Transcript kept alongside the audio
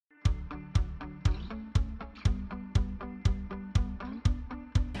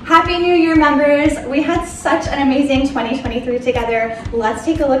Happy New Year, members! We had such an amazing 2023 together. Let's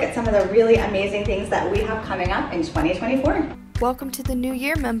take a look at some of the really amazing things that we have coming up in 2024. Welcome to the new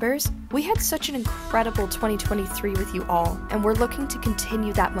year, members. We had such an incredible 2023 with you all, and we're looking to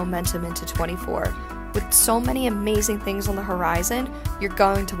continue that momentum into 24. With so many amazing things on the horizon, you're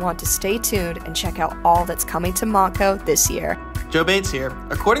going to want to stay tuned and check out all that's coming to Montco this year. Joe Bates here.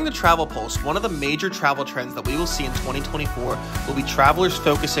 According to Travel Pulse, one of the major travel trends that we will see in 2024 will be travelers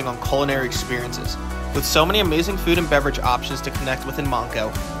focusing on culinary experiences. With so many amazing food and beverage options to connect with in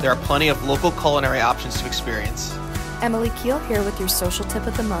Montco, there are plenty of local culinary options to experience. Emily Keel here with your social tip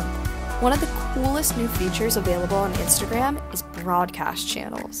of the month. One of the coolest new features available on Instagram is broadcast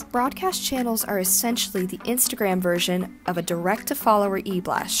channels. Broadcast channels are essentially the Instagram version of a direct-to-follower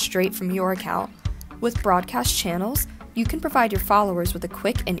e-blast straight from your account. With broadcast channels, you can provide your followers with a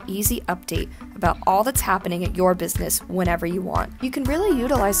quick and easy update about all that's happening at your business whenever you want. You can really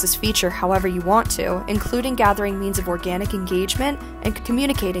utilize this feature however you want to, including gathering means of organic engagement and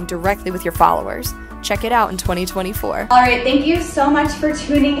communicating directly with your followers. Check it out in 2024. All right, thank you so much for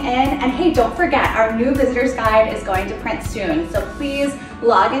tuning in. And hey, don't forget, our new visitors guide is going to print soon. So please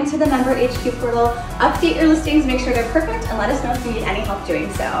log into the Member HQ portal, update your listings, make sure they're perfect, and let us know if you need any help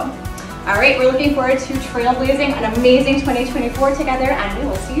doing so. All right, we're looking forward to trailblazing an amazing 2024 together, and we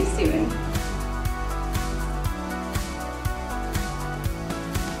will see you soon.